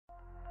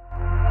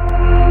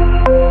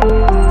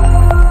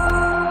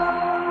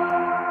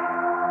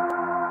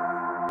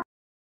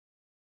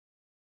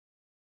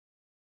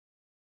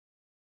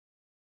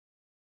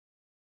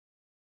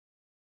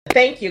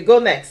Thank you. Go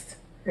next.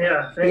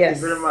 Yeah, thank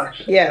you very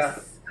much.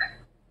 Yes.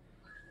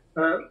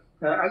 Uh,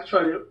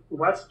 Actually,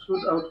 what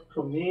stood out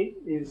for me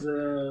is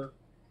uh,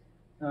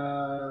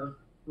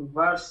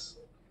 verse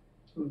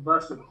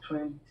verse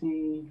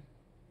 20,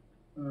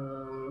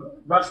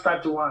 verse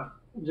 31.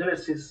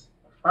 Genesis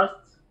first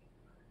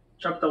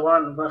chapter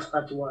 1, verse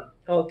 31.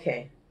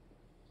 Okay.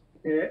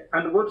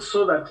 And God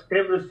saw that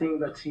everything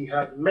that He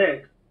had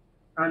made,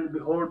 and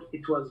behold,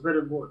 it was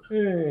very good.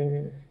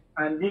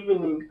 And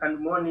evening and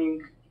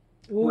morning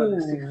were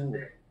the sixth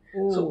day.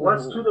 So what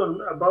stood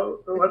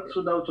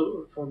out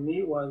for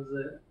me was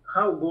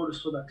how God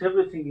saw that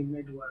everything He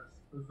made was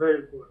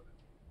very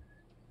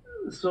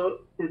good.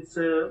 So it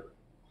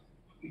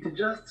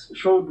just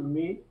showed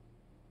me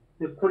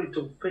the quality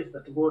of faith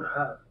that God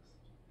has.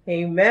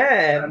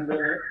 Amen. And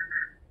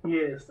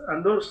yes,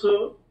 and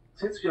also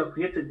since we are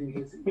created in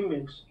His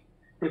image,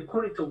 the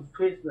quality of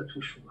faith that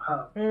we should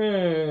have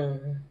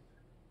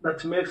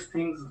that makes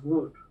things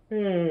good.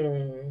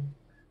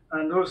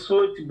 And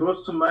also it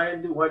brought to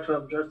mind what we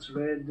have just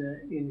read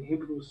in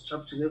Hebrews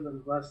chapter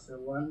 11, verse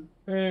 1,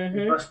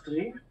 verse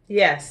 3.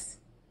 Yes.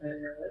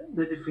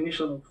 The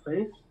definition of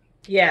faith.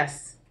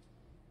 Yes.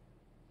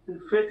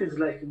 Faith is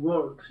like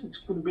gold. It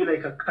could be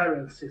like a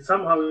currency.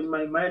 Somehow in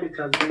my mind it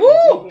has been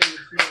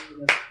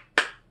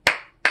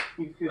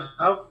if you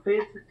have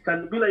faith, it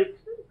can be like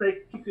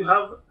if you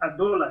have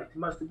 $1, it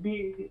must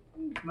be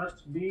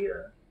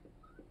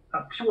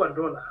a pure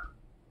dollar.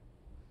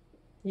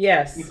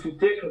 Yes. If you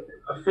take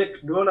a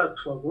fake dollar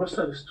to a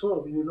grocery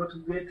store, you will not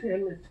get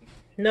anything.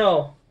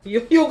 No,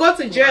 you go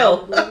to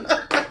jail.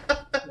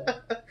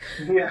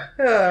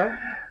 Yeah.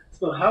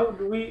 So how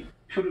do we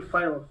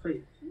purify our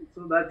faith?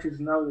 So that is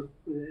now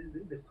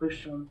the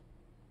question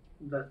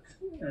that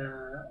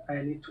I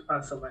need to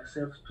answer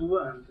myself too,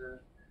 and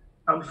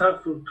I'm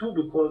thankful too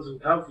because we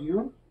have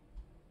you,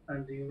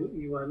 and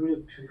you are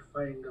really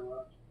purifying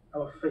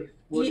our faith.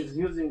 God is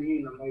using you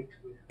in a mighty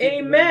way.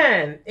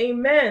 Amen.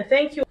 Amen.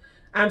 Thank you.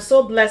 I'm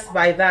so blessed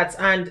by that,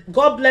 and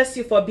God bless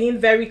you for being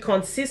very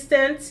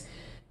consistent.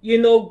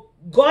 You know,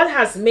 God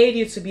has made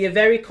you to be a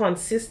very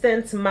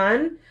consistent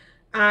man,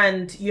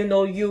 and you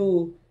know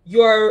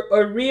you're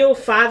a real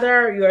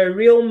father, you're a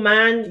real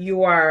man,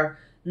 you are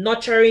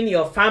nurturing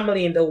your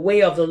family in the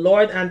way of the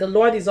Lord, and the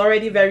Lord is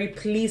already very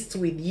pleased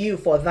with you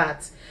for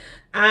that.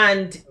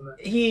 And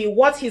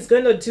what he's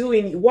going to do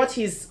in what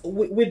he's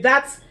with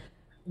that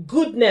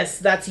goodness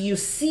that you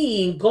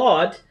see in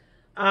God,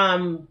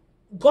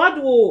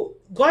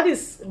 God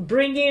is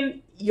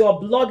bringing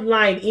your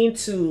bloodline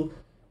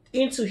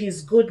into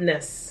his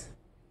goodness.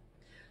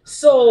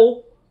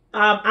 So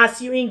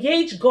as you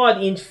engage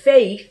God in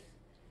faith,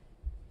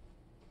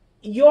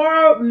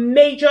 your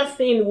major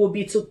thing will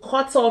be to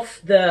cut off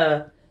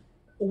the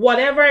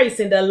whatever is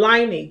in the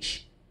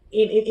lineage,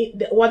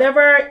 in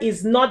whatever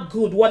is not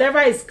good, whatever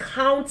is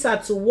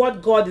counter to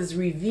what God is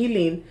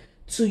revealing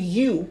to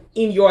you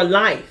in your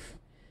life.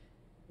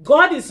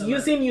 God is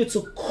using you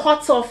to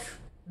cut off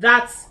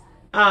that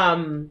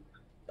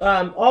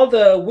all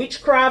the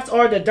witchcraft,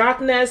 all the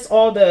darkness,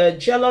 all the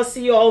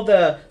jealousy, all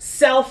the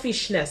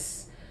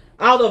selfishness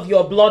out of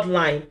your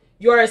bloodline.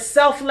 You're a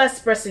selfless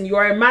person. You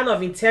are a man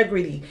of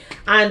integrity,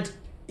 and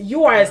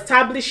you are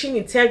establishing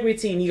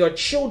integrity in your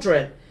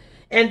children,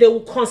 and they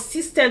will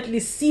consistently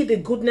see the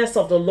goodness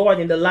of the Lord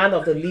in the land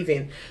of the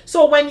living.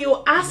 So when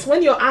you're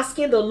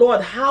asking the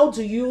Lord, how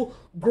do you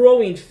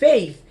grow in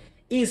faith,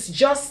 is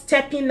just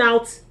stepping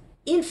out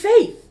in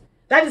faith.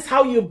 That is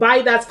how you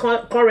buy that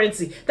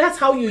currency. That's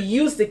how you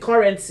use the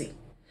currency.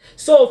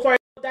 So for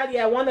Daddy,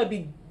 I want to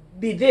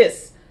be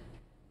this.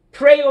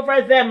 Pray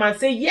over them and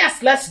say,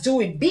 yes, let's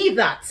do it. Be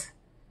that.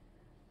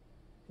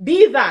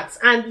 Be that.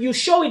 And you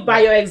show it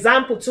by your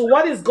example too.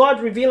 What is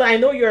God revealing? I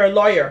know you're a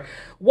lawyer.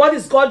 What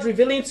is God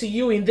revealing to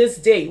you in this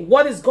day?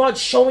 What is God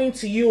showing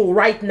to you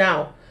right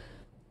now?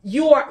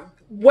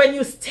 When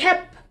you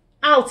step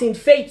out in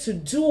faith to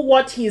do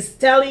what he is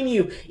telling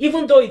you,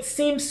 even though it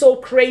seems so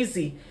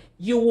crazy,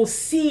 you will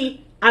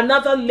see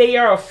another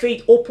layer of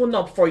faith open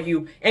up for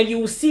you, and you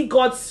will see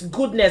God's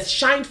goodness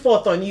shine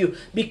forth on you,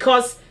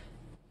 because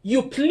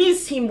you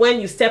please him when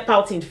you step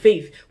out in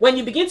faith. When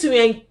you begin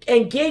to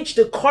engage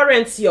the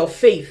currency of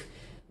faith,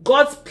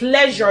 God's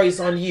pleasure is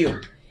on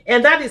you.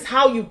 And that is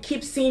how you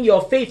keep seeing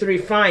your faith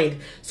refined.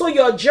 So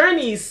your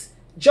journey is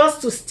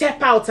just to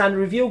step out and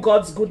reveal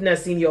God's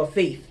goodness in your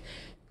faith.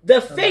 The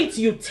faith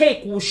you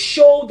take will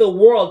show the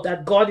world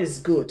that God is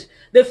good.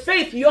 The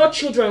faith your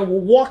children will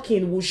walk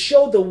in will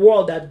show the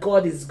world that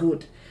God is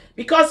good.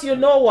 Because you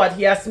know what?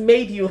 He has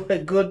made you a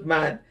good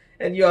man,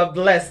 and you are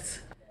blessed.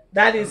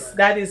 That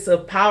is a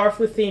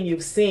powerful thing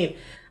you've seen.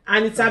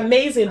 And it's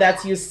amazing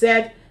that you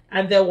said,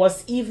 and there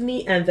was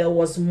evening and there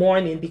was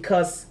morning,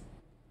 because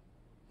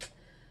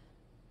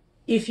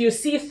if you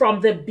see from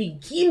the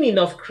beginning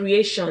of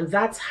creation,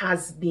 that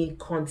has been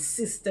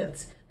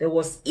consistent. There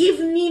was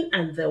evening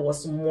and there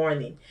was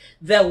morning.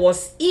 There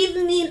was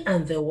evening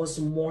and there was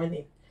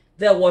morning.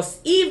 There was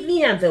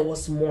evening and there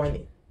was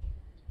morning.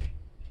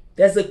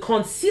 There's a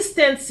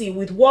consistency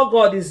with what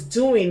God is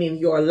doing in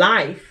your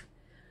life.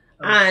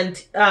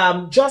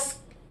 And just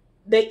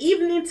the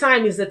evening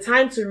time is the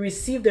time to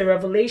receive the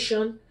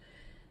revelation.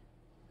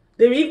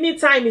 The evening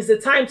time is the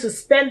time to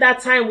spend that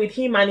time with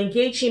him and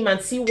engage him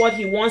and see what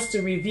he wants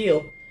to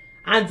reveal.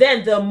 And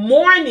then the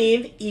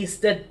morning is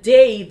the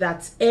day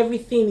that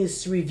everything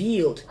is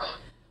revealed.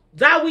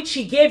 That which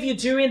he gave you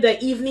during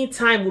the evening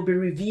time will be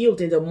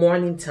revealed in the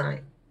morning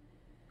time.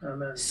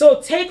 Amen.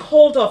 So take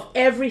hold of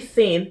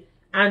everything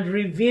and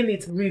reveal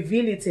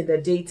it in the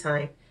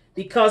daytime.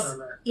 Because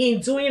Amen.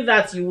 in doing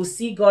that, you will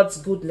see God's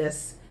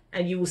goodness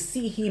and you will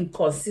see him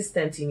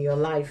consistent in your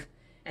life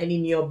and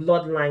in your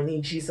bloodline,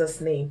 in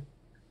Jesus' name.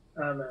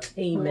 Amen.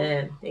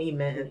 Amen.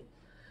 Amen.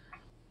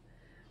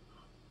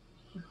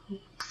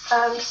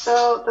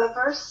 So the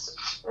verse,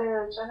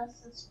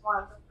 Genesis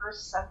 1, the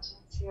first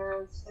sentence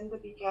here is, in the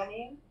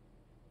beginning,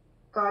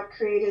 God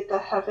created the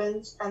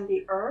heavens and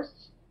the earth.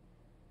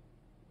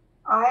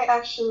 I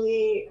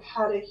actually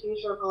had a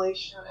huge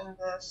revelation in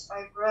this.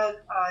 I've read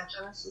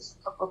Genesis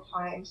a couple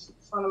times.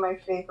 It's one of my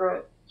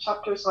favorite.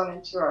 Chapters 1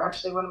 and 2 are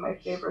actually one of my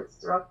favorites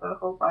throughout the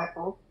whole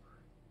Bible.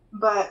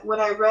 But when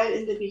I read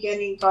in the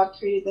beginning, God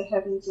created the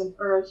heavens and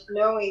earth,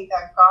 knowing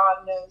that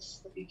God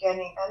knows the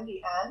beginning and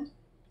the end.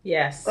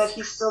 Yes. That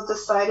he still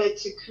decided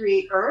to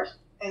create earth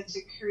and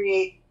to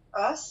create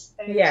us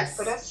and yes.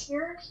 to put us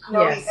here,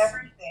 knowing yes.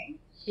 everything.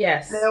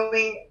 Yes.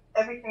 Knowing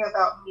everything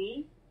about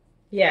me.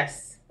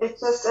 Yes. It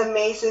just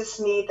amazes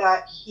me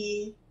that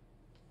he,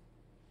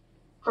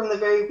 from the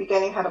very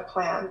beginning, had a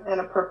plan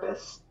and a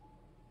purpose.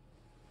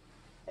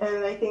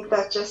 And I think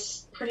that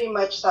just pretty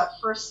much that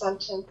first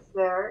sentence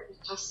there, it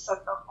just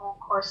set the whole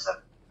course of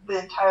the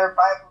entire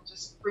Bible,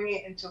 just bring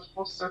it into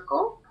full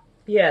circle.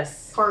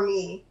 Yes. For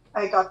me,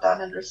 I got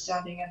that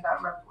understanding and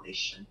that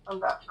revelation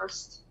from that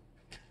first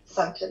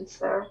sentence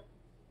there.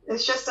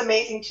 It's just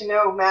amazing to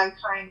know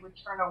mankind would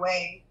turn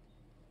away,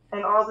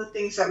 and all the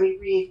things that we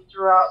read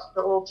throughout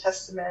the Old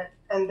Testament,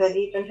 and then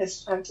even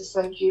his plan to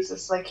send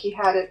Jesus, like he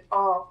had it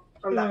all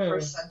from that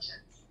first sentence.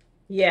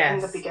 Yes. In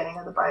the beginning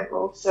of the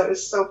Bible. So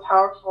it's so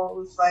powerful. It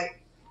was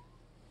like,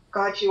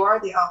 God, you are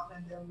the Alpha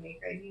and the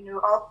Omega. You know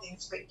all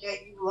things, but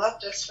yet you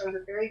loved us from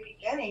the very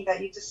beginning,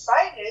 that you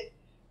decided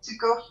to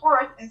go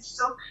forth and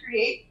still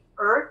create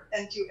earth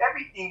and do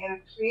everything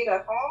and create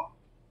a home,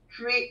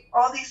 create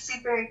all these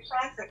seed-bearing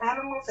plants and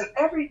animals and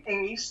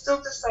everything. You still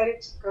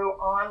decided to go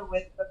on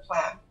with the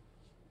plan.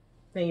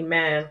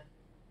 Amen.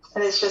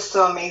 And it's just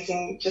so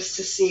amazing just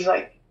to see,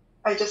 like,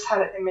 I just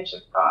had an image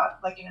of God,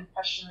 like an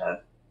impression of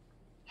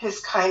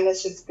his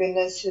kindness, his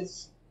goodness,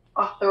 his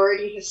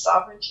authority, his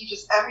sovereignty,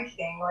 just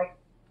everything. Like,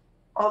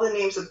 all the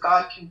names of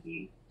God can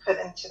be put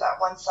into that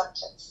one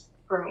sentence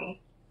for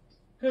me.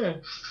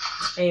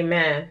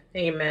 Amen.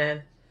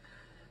 Amen.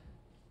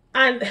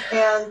 And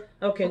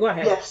okay, go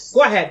ahead. Yes.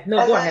 Go ahead. No,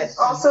 and go ahead.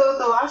 Also,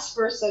 the last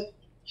verse of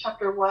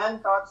chapter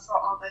 1, God saw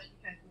all that he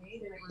had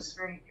made, and it was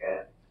very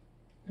good.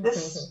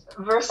 This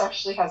verse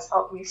actually has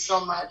helped me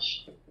so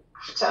much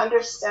to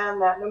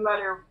understand that no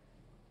matter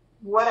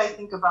what I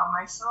think about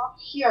myself,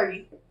 he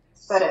already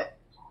said it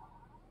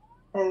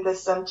in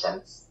this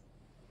sentence,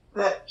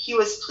 that he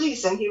was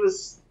pleased and he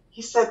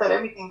said that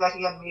everything that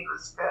he had made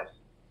was good.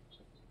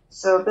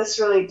 So this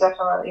really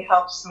definitely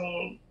helps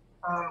me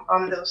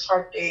on those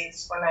hard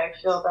days when I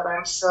feel that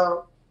I'm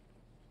so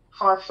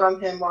far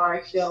from him, or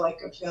I feel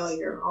like a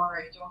failure, or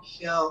I don't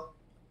feel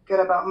good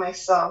about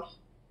myself.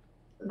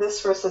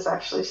 This verse has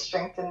actually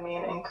strengthened me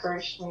and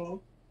encouraged me.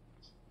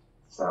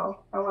 So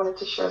I wanted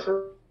to share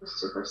those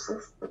two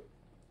verses.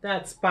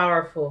 That's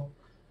powerful.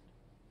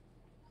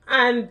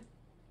 And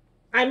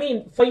I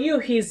mean, for you,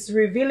 he's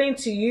revealing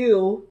to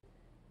you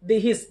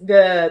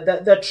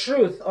the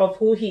truth of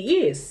who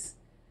he is.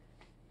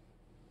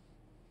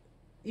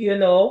 You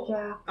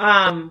know,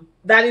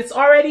 that I've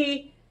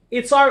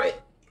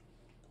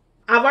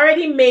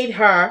already made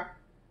her.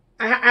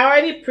 I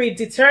already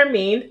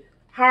predetermined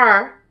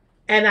her,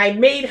 and I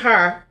made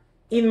her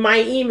in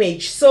my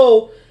image.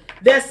 So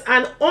there's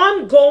an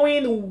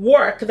ongoing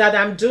work that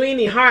I'm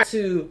doing in her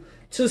to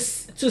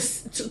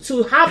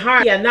have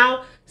her here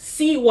now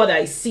see what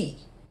I see.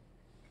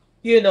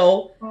 You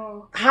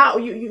know, how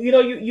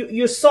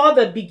you saw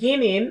the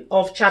beginning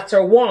of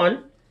chapter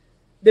 1,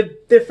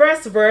 the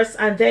first verse,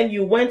 and then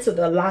you went to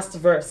the last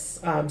verse,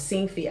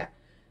 Cynthia.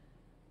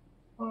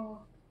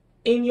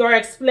 In your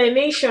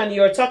explanation,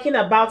 you're talking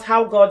about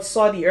how God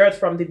saw the earth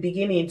from the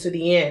beginning to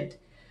the end.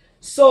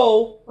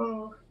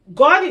 So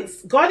God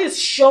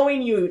is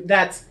showing you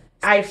that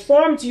I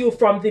formed you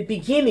from the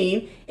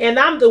beginning, and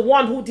I'm the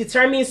one who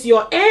determines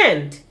your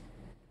end.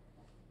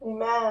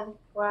 Amen.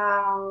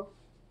 Wow.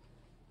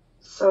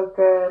 So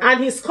good.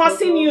 And he's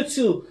causing you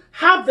to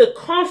have the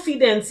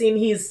confidence in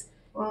his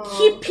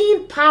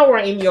keeping power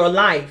in your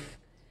life.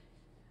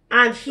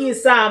 And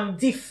he's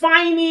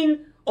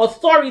defining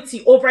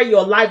authority over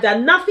your life,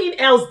 that nothing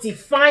else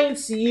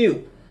defines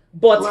you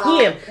but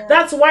him.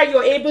 That's why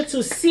you're able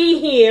to see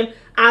him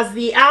as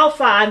the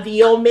Alpha and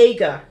the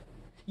Omega.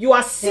 You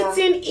are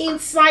sitting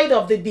inside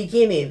of the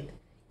beginning.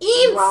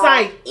 You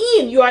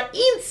are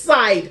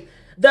inside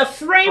the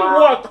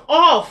framework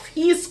of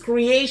his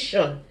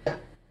creation.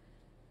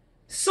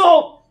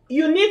 So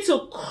you need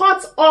to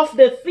cut off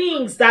the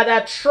things that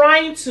are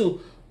trying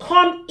to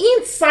come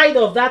inside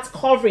of that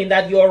covering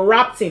that you're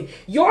wrapped in.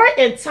 Your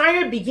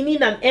entire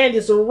beginning and end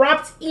is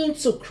wrapped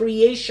into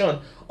creation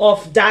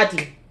of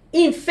Daddy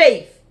in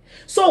faith.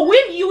 So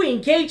when you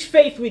engage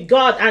faith with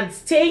God and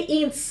stay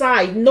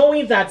inside,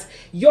 knowing that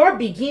your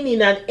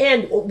beginning and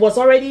end was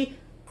already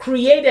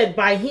created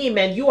by Him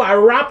and you are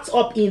wrapped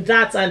up in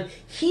that and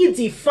He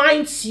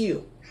defines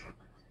you,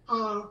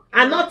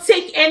 and not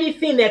take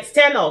anything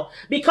external,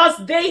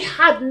 because they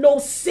had no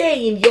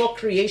say in your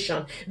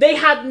creation. They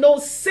had no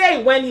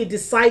say when He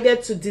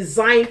decided to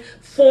design,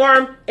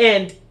 form,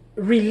 and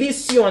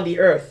release you on the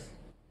earth.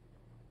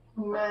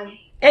 Amen.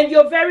 And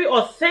you're very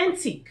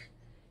authentic.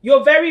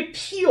 You're very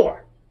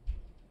pure.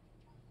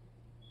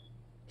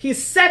 He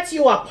set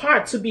you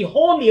apart to be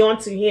holy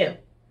unto Him.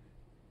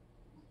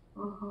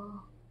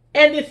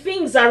 And the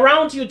things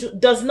around you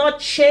does not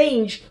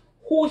change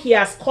who He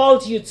has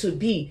called you to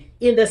be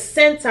in the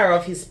center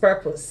of His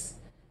purpose.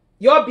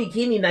 Your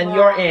beginning and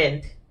your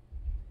end.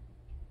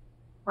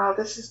 Wow,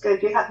 this is good.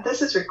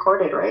 This is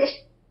recorded,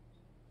 right?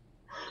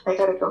 I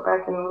gotta go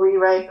back and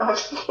rewrite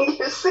everything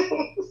you're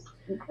saying.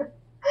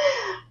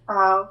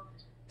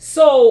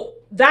 So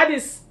that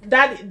is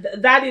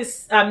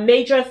a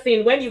major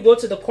thing. When you go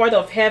to the court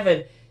of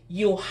heaven,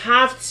 you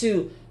have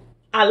to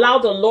allow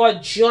the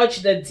Lord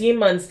judge the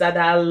demons that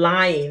are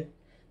lying.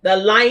 The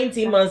lying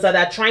demons that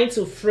are trying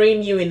to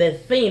frame you in a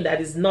thing that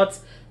is not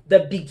the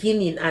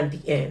beginning and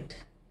the end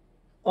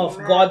of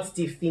God's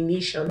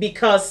definition.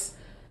 Because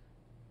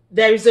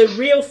there is a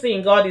real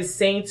thing God is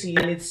saying to you,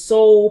 and it's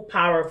so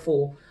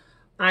powerful.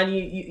 And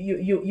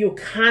you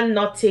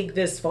cannot take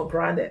this for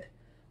granted.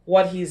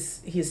 What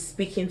he's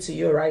speaking to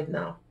you right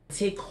now.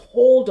 Take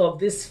hold of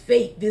this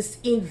faith, this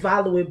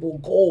invaluable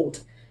gold,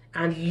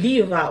 and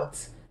live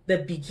out the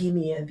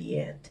beginning and the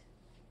end.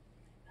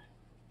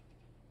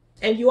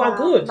 And you are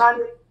good.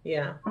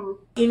 Yeah.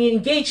 In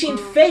engaging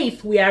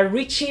faith, we are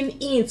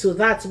reaching into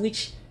that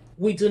which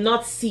we do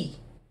not see.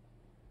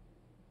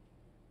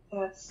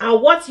 Yes.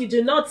 And what you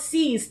do not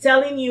see is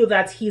telling you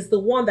that He's the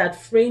one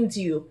that framed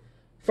you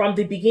from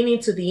the beginning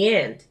to the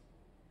end.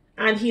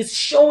 And He's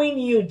showing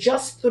you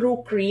just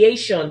through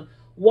creation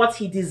what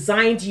He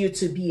designed you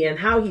to be and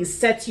how He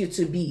set you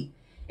to be.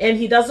 And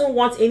He doesn't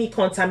want any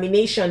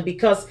contamination,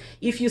 because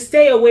if you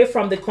stay away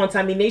from the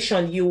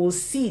contamination, you will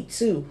see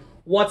too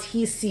what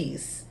He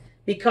sees.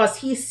 Because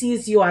He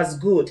sees you as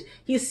good.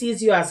 He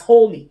sees you as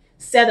holy,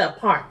 set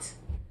apart,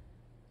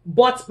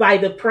 bought by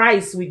the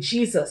price with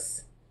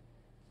Jesus.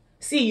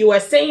 See, you were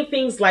saying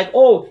things like,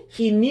 oh,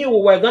 He knew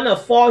we were going to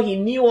fall. He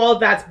knew all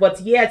that, but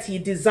yet He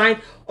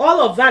designed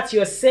all of that.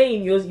 You're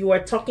saying you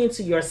are talking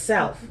to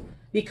yourself,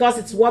 because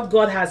it's what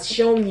God has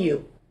shown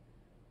you.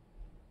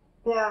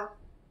 Yeah.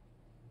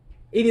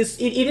 It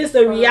is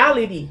the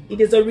reality.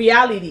 It is a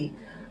reality.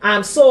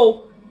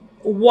 So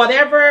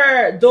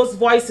whatever those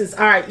voices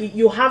are,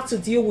 you have to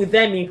deal with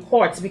them in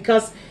court,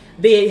 because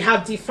they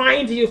have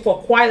defined you for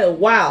quite a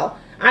while.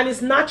 And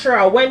it's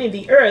natural when in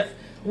the earth,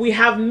 we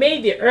have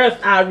made the earth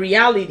our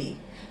reality.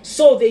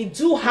 So they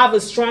do have a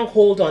strong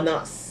hold on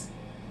us.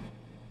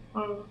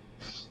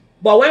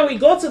 But when we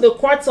go to the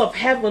courts of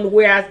heaven,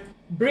 we are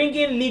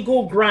bringing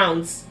legal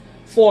grounds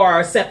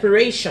for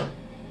separation.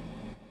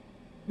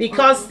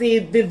 Because the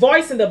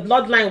voice in the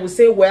bloodline will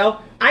say,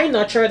 well, I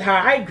nurtured her,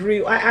 I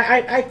grew,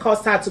 I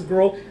caused her to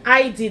grow,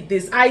 I did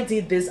this,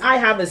 I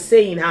have a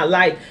say in her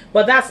life.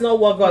 But that's not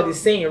what God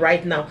is saying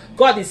right now.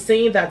 God is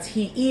saying that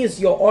He is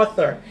your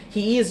author,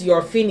 He is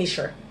your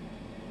finisher.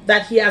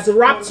 That He has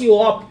wrapped you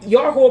up.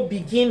 Your whole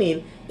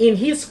beginning in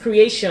His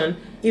creation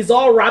is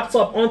all wrapped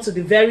up onto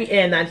the very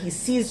end, and He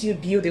sees you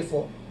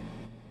beautiful.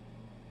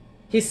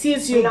 He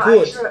sees you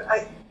good.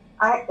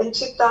 In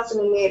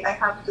 2008, I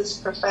have this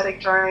prophetic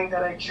drawing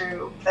that I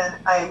drew, and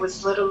I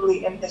was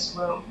literally in His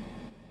room.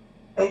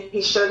 And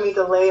He showed me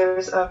the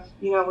layers of,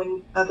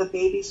 when the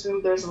baby's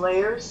room, there's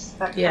layers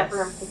that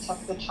cover and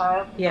protect the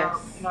child in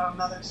our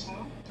mother's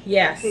womb.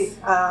 Yes.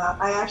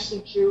 I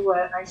actually drew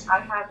what I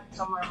have it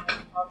somewhere in my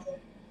closet.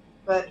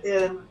 But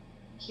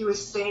He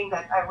was saying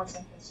that I was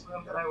in His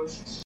room, that I was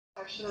His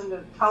protection, and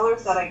the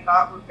colors that I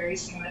got were very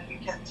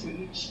significant to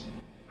each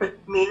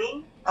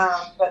meaning.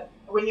 But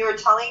when you were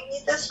telling me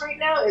this right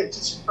now, it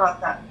just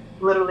brought that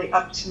literally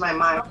up to my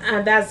mind.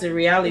 And that's the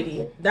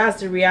reality.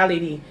 That's the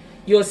reality.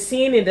 You're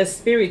seeing in the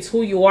spirit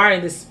who you are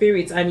in the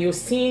spirit, and you're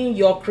seeing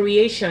your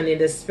creation in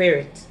the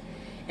spirit.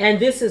 And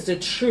this is the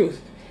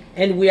truth.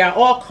 And we are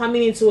all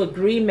coming into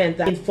agreement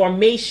that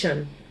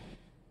information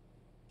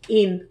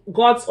in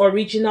God's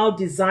original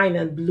design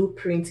and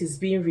blueprint is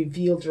being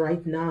revealed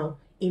right now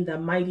in the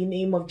mighty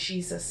name of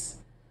Jesus.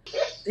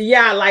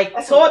 Yeah,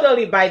 like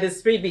totally by the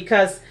Spirit,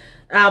 because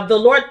the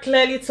Lord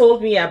clearly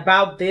told me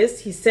about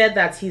this. He said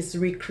that He's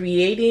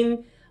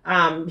recreating,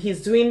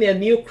 He's doing a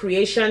new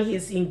creation.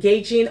 He's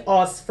engaging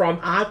us from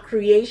our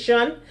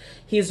creation.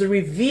 He's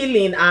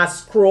revealing our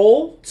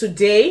scroll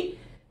today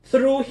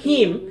through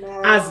Him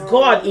as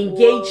God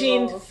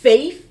engaging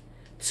faith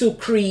to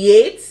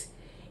create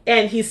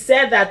And he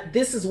said that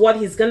this is what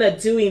he's going to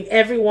do in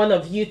every one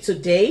of you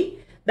today.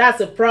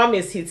 That's a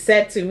promise he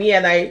said to me,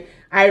 and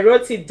I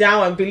wrote it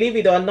down, and believe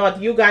it or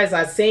not, you guys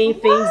are saying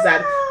things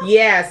that,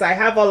 yes, I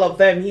have all of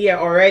them here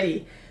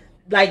already.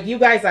 Like, you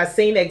guys are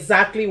saying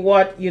exactly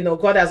what, you know,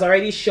 God has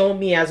already shown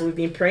me as we've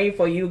been praying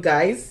for you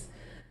guys.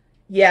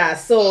 Yeah,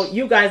 so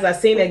you guys are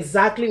saying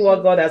exactly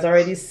what God has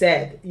already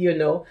said, you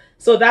know.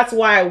 So that's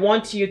why I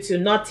want you to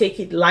not take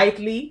it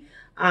lightly.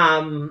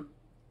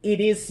 It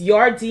is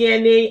your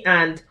DNA,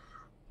 and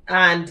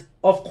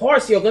of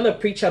course you're going to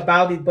preach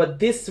about it, but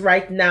this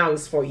right now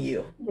is for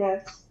you.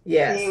 Yes.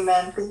 Yes.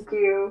 Amen. Thank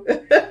you.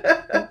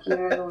 Thank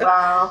you.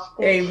 Wow.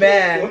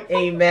 Amen.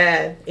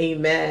 Amen.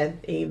 Amen.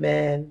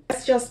 Amen.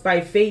 Let's just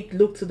by faith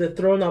look to the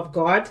throne of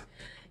God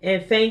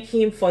and thank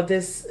him for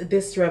this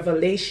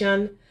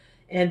revelation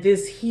and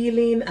this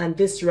healing and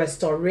this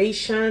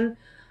restoration.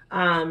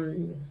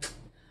 Lord,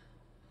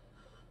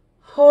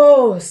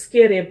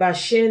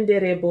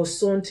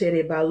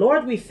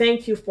 we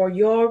thank you for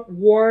your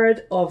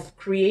word of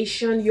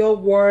creation, your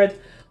word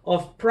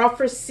of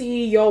prophecy,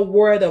 your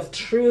word of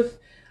truth,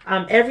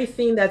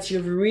 everything that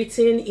you've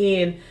written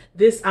in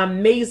this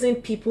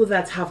amazing people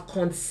that have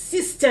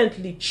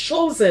consistently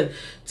chosen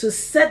to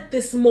set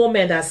this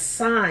moment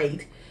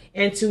aside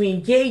and to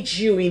engage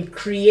you in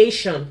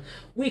creation.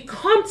 We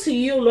come to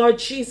you, Lord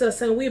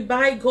Jesus, and we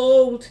buy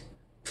gold.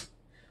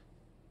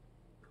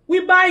 We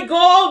buy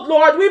gold,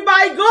 Lord. We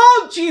buy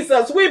gold,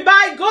 Jesus. We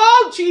buy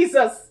gold,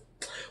 Jesus.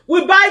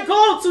 We buy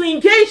gold to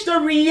engage the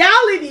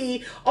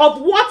reality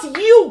of what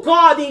you,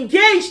 God,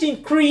 engaged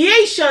in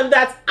creation,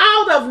 that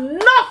out of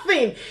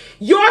nothing,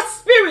 your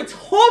spirit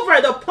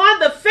hovered upon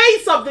the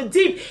face of the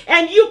deep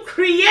and you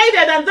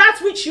created, and that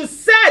which you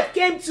said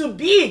came to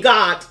be,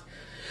 God.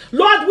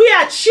 Lord, we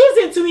are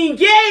choosing to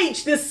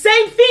engage the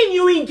same thing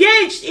you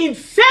engaged in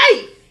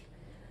faith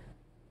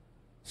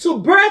to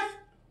birth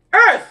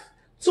earth,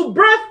 to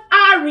birth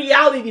our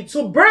reality,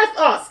 to birth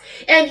us.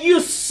 And you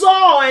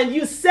saw and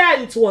you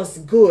said it was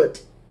good.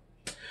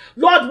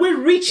 Lord, we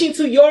reach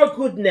into your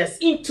goodness,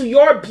 into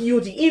your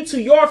beauty, into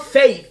your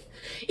faith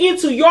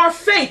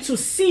to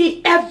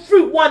see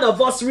every one of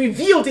us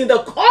revealed in the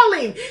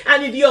calling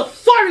and in the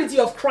authority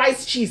of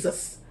Christ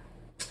Jesus.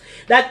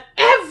 That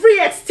every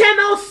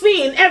external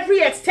thing, every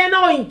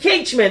external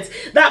engagement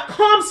that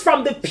comes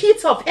from the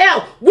pit of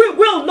hell, we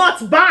will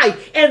not buy,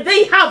 and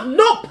they have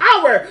no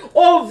power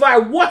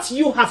over what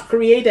you have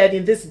created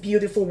in these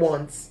beautiful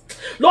ones.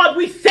 Lord,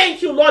 we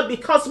thank you, Lord,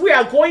 because we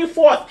are going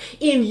forth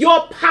in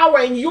your power,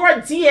 in your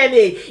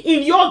DNA,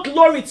 in your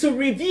glory to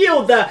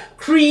reveal the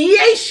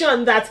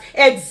creation that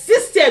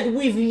existed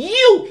with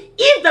you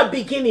in the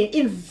beginning,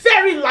 in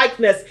very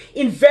likeness,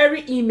 in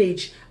very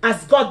image,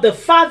 as God the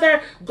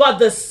Father, God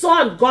the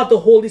Son, God the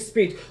Holy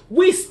Spirit.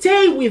 We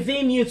stay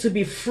within you to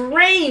be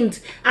framed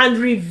and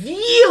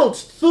revealed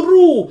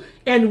through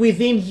and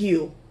within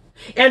you.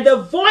 And the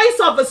voice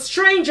of a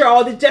stranger,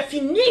 or the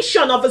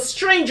definition of a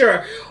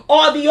stranger,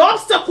 or the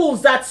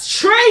obstacles that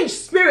strange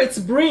spirits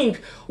bring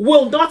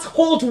will not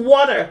hold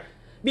water,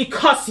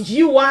 because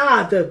you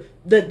are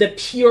the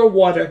pure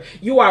water.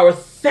 You are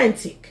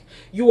authentic.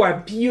 You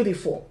are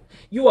beautiful.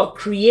 You are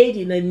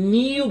creating a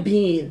new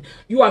being.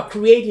 You are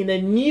creating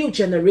a new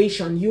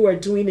generation. You are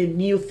doing a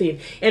new thing.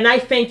 And I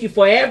thank you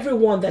for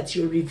everyone that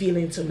you're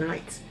revealing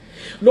tonight.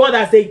 Lord,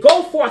 as they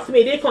go forth,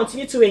 may they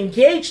continue to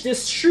engage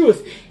this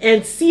truth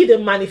and see the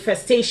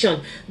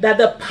manifestation, that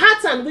the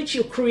pattern which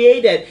you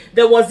created,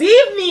 there was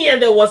evening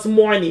and there was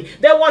morning.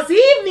 There was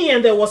evening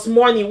and there was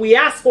morning. We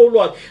ask, oh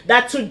Lord,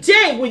 that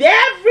today, with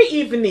every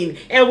evening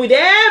and with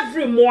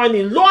every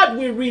morning, Lord,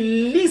 we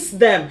release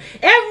them.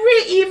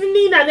 Every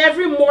evening and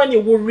every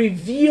morning will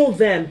reveal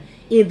them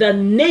in the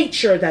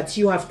nature that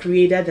you have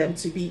created them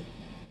to be.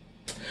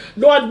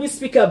 Lord, we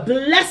speak a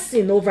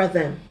blessing over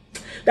them,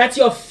 that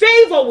your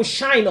favor will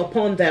shine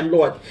upon them,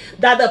 Lord.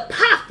 That the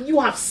path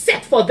you have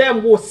set for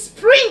them will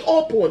spring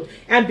open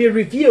and be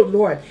revealed,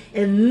 Lord.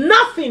 And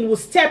nothing will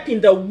step in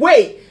the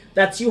way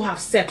that you have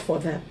set for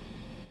them.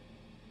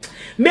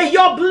 May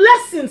your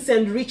blessings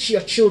enrich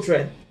your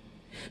children.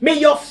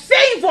 May your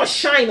favor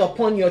shine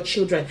upon your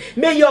children.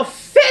 May your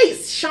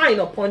face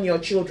shine upon your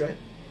children.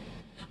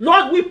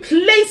 Lord, we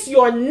place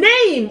your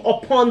name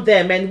upon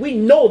them, and we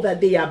know that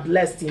they are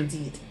blessed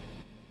indeed.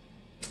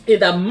 In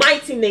the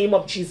mighty name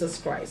of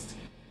Jesus Christ,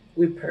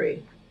 we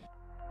pray.